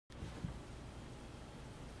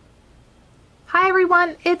Hi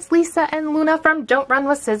everyone, it's Lisa and Luna from Don't Run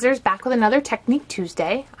with Scissors, back with another Technique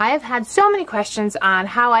Tuesday. I have had so many questions on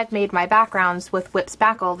how I've made my backgrounds with whipped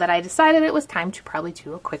spackle that I decided it was time to probably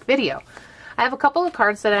do a quick video. I have a couple of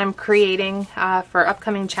cards that I'm creating for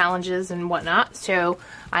upcoming challenges and whatnot, so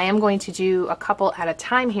I am going to do a couple at a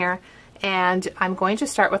time here, and I'm going to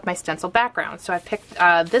start with my stencil background. So I picked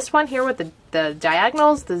this one here with the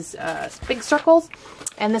diagonals, these big circles,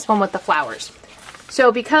 and this one with the flowers.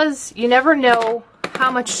 So because you never know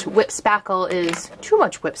how much whipped spackle is too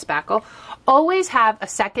much whipped spackle, always have a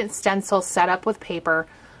second stencil set up with paper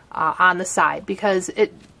on the side, because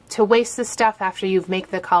to waste this stuff after you've made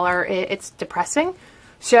the color, it's depressing.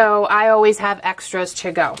 So I always have extras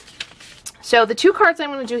to go. So the two cards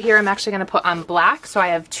I'm going to do here, I'm actually going to put on black. So I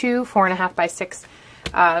have two 4.5 by 6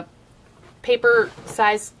 paper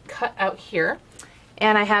size cut out here,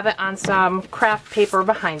 and I have it on some craft paper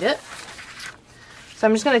behind it. So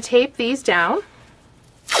I'm just going to tape these down.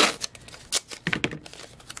 I'm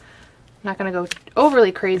not going to go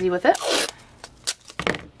overly crazy with it.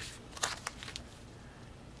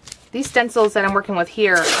 These stencils that I'm working with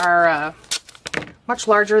here are much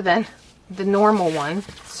larger than the normal one,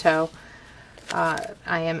 so I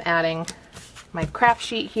am adding my craft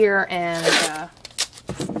sheet here and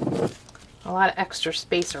a lot of extra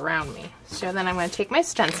space around me. So then I'm going to take my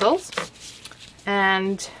stencils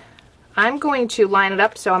and I'm going to line it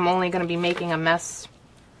up so I'm only going to be making a mess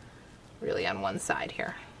really on one side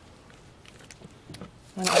here.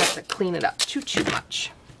 I don't have to clean it up too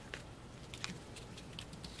much.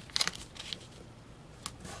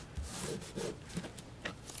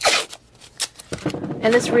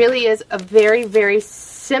 And this really is a very, very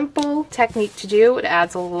simple technique to do. It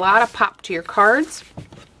adds a lot of pop to your cards.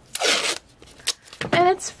 And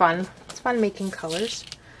it's fun. It's fun making colors.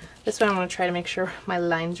 This one I'm going to try to make sure my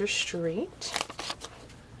lines are straight.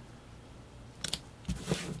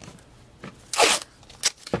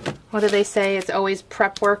 What do they say? It's always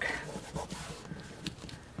prep work.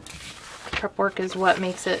 Prep work is what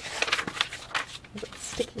makes it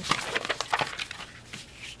sticky.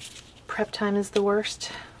 Prep time is the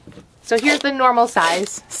worst. So here's the normal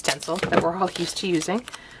size stencil that we're all used to using.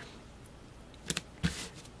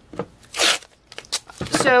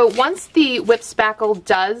 So once the whipped spackle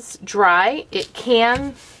does dry, it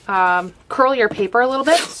can curl your paper a little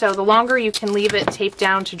bit. So the longer you can leave it taped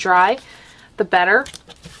down to dry, the better.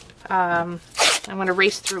 I'm going to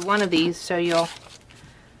race through one of these so you'll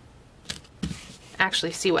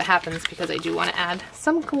actually see what happens, because I do want to add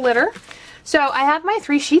some glitter. So I have my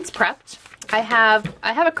 3 sheets prepped. I have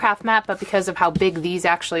a craft mat, but because of how big these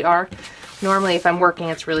actually are, normally if I'm working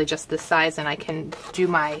it's really just this size and I can do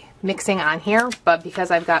my mixing on here, but because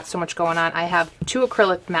I've got so much going on, I have 2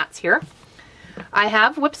 acrylic mats here. I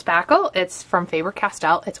have whipped spackle. It's from Faber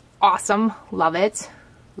Castel. It's awesome. Love it.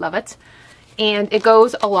 Love it. And it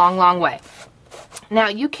goes a long, long way. Now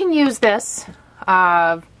you can use this,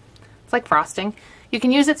 it's like frosting. You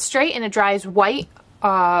can use it straight and it dries white,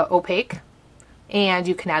 opaque, and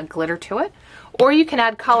you can add glitter to it, or you can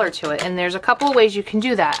add color to it, and there's a couple of ways you can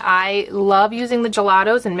do that. I love using the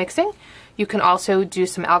gelatos and mixing. You can also do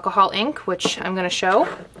some alcohol ink, which I'm going to show,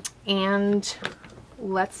 and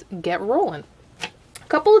let's get rolling. A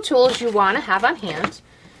couple of tools you want to have on hand.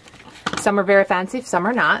 Some are very fancy, some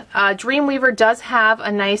are not. Dreamweaver does have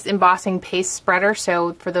a nice embossing paste spreader,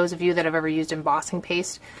 so for those of you that have ever used embossing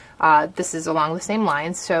paste, this is along the same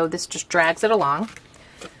lines, so this just drags it along.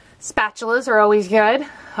 Spatulas are always good.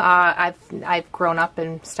 I've grown up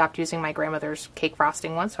and stopped using my grandmother's cake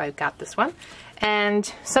frosting one, so I've got this one.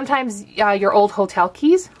 And sometimes your old hotel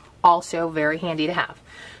keys, also very handy to have.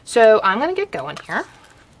 So I'm going to get going here.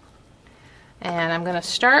 And I'm going to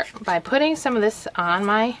start by putting some of this on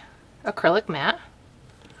my acrylic mat.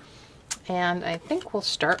 And I think we'll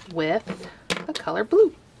start with the color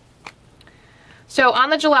blue. So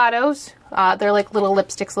on the gelatos, they're like little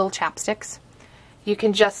lipsticks, little chapsticks. You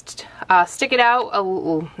can just stick it out an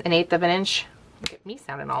 1/8 of an inch. Look at me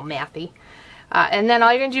sounding all mathy. And then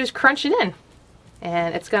all you're going to do is crunch it in.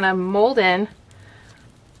 And it's going to mold in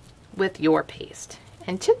with your paste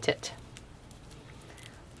and tint it.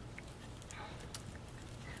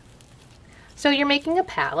 So you're making a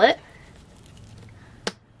palette.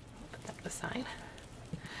 Put that aside.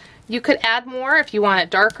 You could add more if you want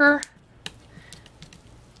it darker,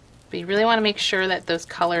 but you really want to make sure that those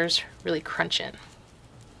colors really crunch in.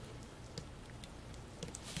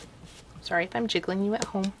 Sorry if I'm jiggling you at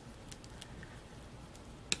home.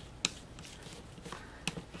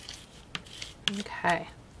 Okay.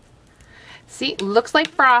 See, looks like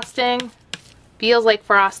frosting, feels like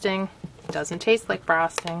frosting, doesn't taste like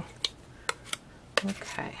frosting.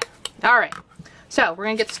 Okay. All right, so we're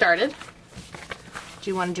gonna get started. Do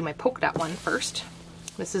you want to do my polka dot one first?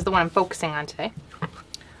 This is the one I'm focusing on today.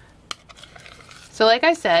 So like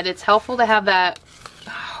I said, it's helpful to have that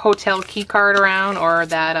hotel key card around, or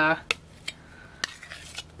that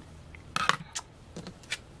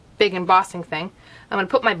big embossing thing. I'm going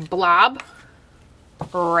to put my blob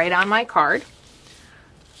right on my card,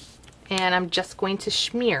 and I'm just going to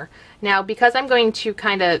smear. Now, because I'm going to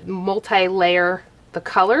kind of multi-layer the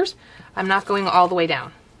colors, I'm not going all the way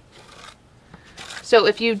down. So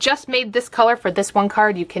if you just made this color for this one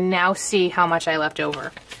card, you can now see how much I left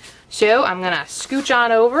over. So I'm going to scooch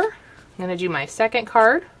on over. I'm going to do my second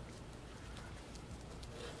card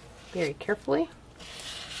very carefully.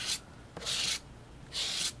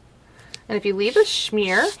 And if you leave a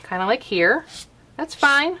smear, kind of like here, that's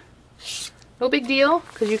fine. No big deal,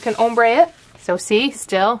 because you can ombre it. So see,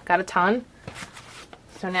 still got a ton.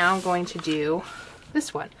 So now I'm going to do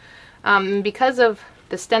this one. Because of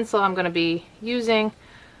the stencil I'm going to be using,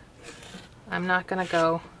 I'm not going to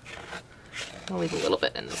go, I'll leave a little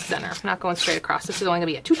bit in the center. I'm not going straight across. This is only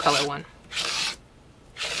going to be a 2-color one.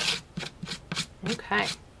 Okay.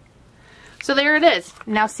 So there it is.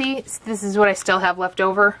 Now see, this is what I still have left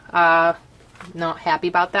over. Not happy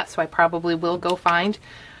about that, so I probably will go find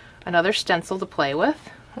another stencil to play with.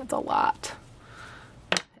 That's a lot.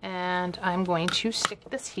 And I'm going to stick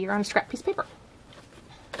this here on a scrap piece of paper.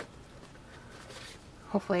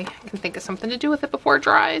 Hopefully I can think of something to do with it before it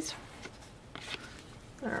dries.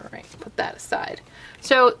 Alright, put that aside.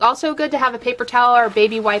 So also good to have a paper towel or a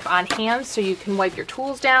baby wipe on hand so you can wipe your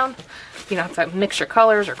tools down. You don't have to mix your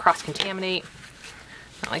colors or cross-contaminate.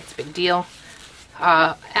 Not like it's a big deal.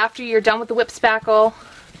 After you're done with the whipped spackle,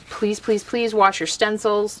 please, please, please wash your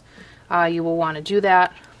stencils. You will want to do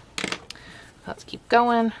that. Let's keep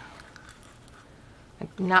going.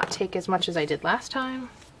 Not take as much as I did last time.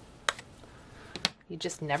 You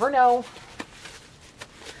just never know.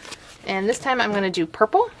 And this time I'm going to do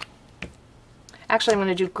purple. Actually, I'm going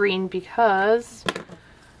to do green because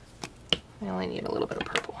I only need a little bit of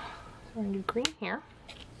purple. So we're going to do green here.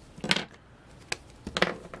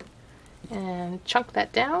 And chunk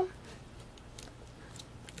that down.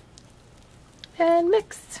 And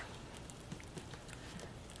mix.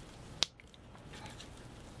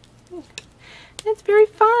 It's very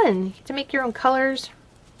fun. You get to make your own colors.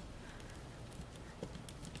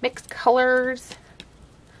 Mix colors.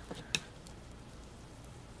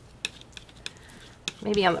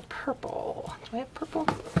 Maybe on the purple. Do I have purple?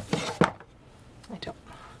 I don't.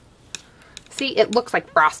 See, it looks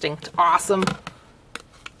like frosting. It's awesome.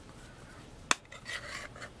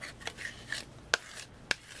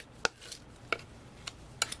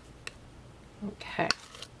 Okay.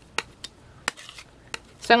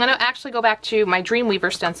 So I'm going to actually go back to my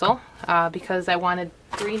Dreamweaver stencil because I wanted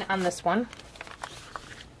green on this one.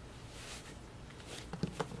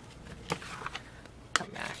 Come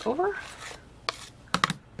back over.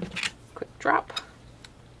 Quick drop.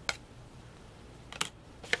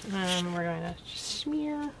 And we're going to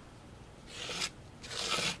smear.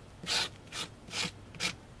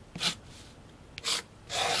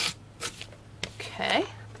 Okay,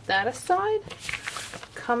 put that aside.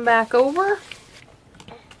 Come back over.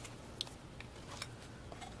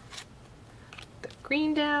 The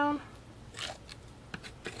green down.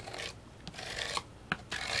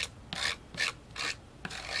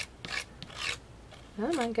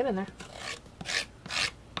 Oh my, get in there.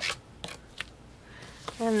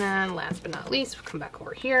 And then last but not least, we'll come back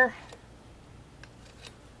over here.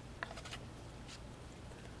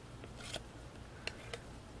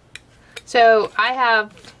 So I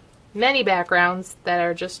have many backgrounds that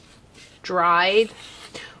are just dried,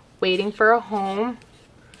 waiting for a home.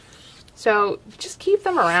 So just keep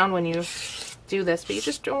them around when you do this, but you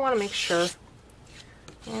just don't want to make sure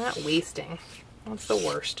you're not wasting. That's the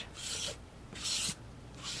worst.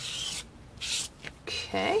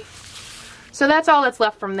 Okay. So that's all that's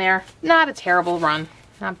left from there. Not a terrible run.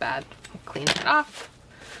 Not bad. I'll clean that off.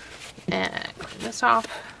 And clean this off.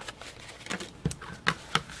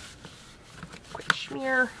 Quick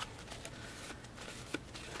smear.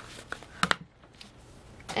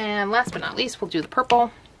 And last but not least, we'll do the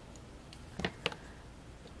purple.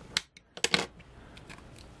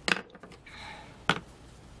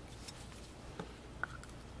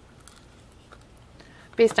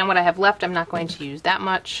 Based on what I have left, I'm not going to use that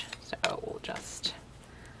much. So we'll just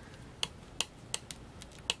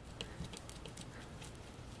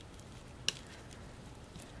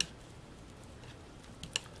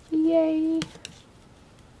yay.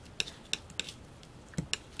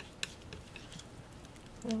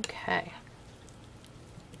 Okay.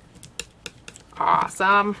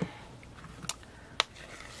 Awesome.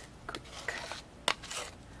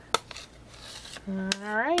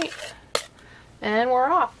 Alright, and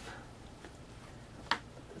we're off.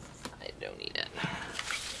 I don't need it.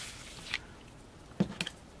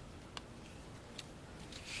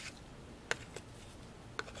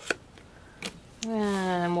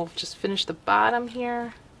 And we'll just finish the bottom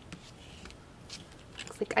here.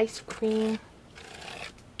 Looks like ice cream.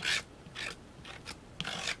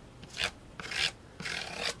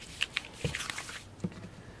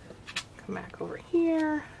 Come back over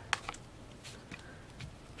here.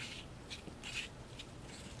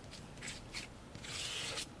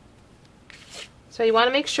 So you want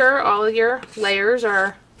to make sure all of your layers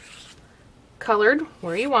are colored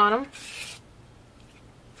where you want them.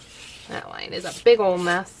 That line is a big old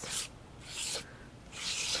mess.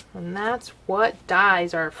 And that's what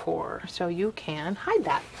dies are for. So you can hide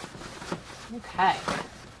that. Okay.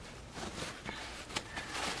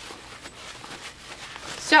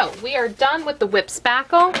 So we are done with the whipped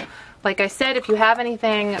spackle. Like I said, if you have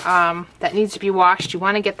anything that needs to be washed, you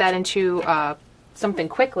want to get that into something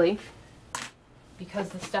quickly because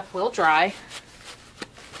the stuff will dry.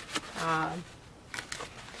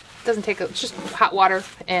 Doesn't take it's just hot water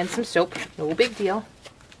and some soap, no big deal.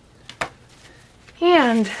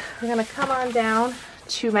 And we're gonna come on down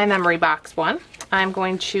to my memory box one. I'm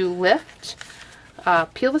going to lift,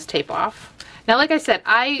 peel this tape off. Now, like I said,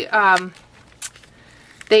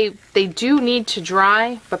 they do need to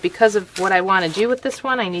dry, but because of what I want to do with this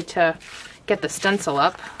one, I need to get the stencil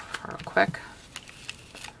up real quick.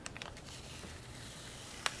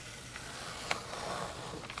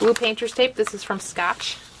 Blue painter's tape. This is from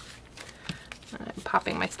Scotch. I'm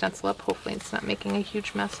popping my stencil up. Hopefully it's not making a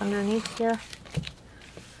huge mess underneath here.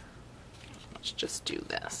 Let's just do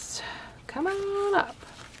this. Come on up.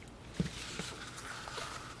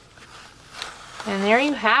 And there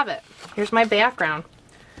you have it. Here's my background.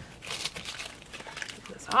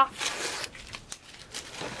 Get this off.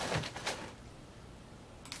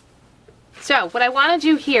 So what I want to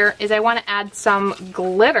do here is I want to add some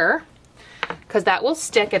glitter because that will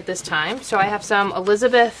stick at this time. So I have some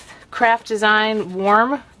Elizabeth Craft Design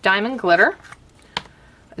Warm Diamond Glitter.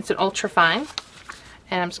 It's an ultra fine.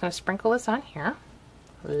 And I'm just going to sprinkle this on here,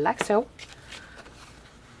 like so.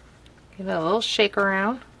 Give it a little shake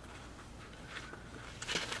around.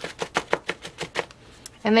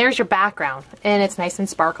 And there's your background. And it's nice and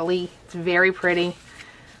sparkly. It's very pretty.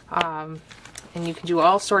 And you can do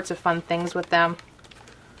all sorts of fun things with them.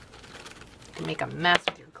 You can make a mess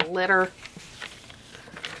with your glitter.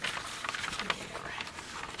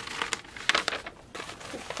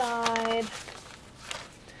 Side.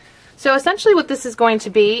 So essentially what this is going to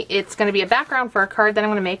be, it's going to be a background for a card that I'm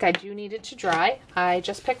going to make. I do need it to dry. I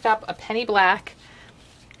just picked up a penny black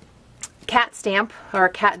cat stamp or a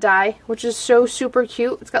cat die, which is so super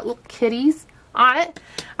cute. It's got little kitties on it.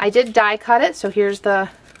 I did die cut it, so here's the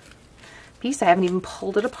piece. I haven't even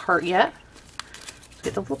pulled it apart yet. Let's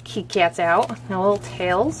get the little kitty cats out and the little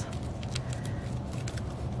tails.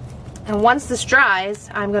 And once this dries,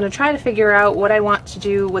 I'm going to try to figure out what I want to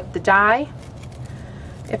do with the die.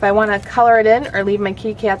 If I want to color it in or leave my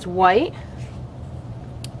kitty cats white,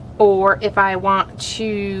 or if I want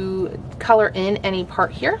to color in any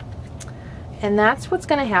part here. And that's what's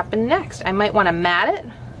going to happen next. I might want to mat it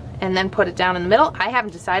and then put it down in the middle. I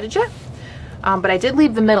haven't decided yet, but I did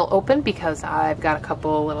leave the middle open because I've got a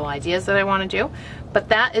couple little ideas that I want to do. But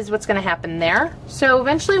that is what's going to happen there. So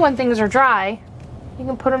eventually when things are dry, you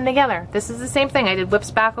can put them together. This is the same thing. I did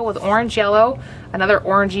whipped spackle with orange yellow, another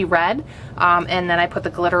orangey red, and then I put the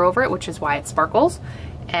glitter over it, which is why it sparkles.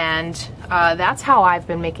 And that's how I've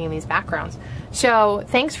been making these backgrounds. So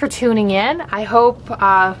thanks for tuning in. I hope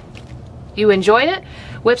you enjoyed it.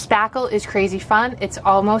 Whipped spackle is crazy fun. It's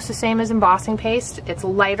almost the same as embossing paste. It's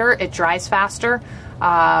lighter, it dries faster,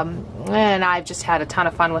 and I've just had a ton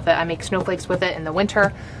of fun with it. I make snowflakes with it in the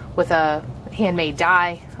winter with a handmade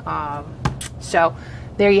die. So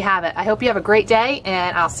there you have it. I hope you have a great day,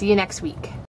 and I'll see you next week.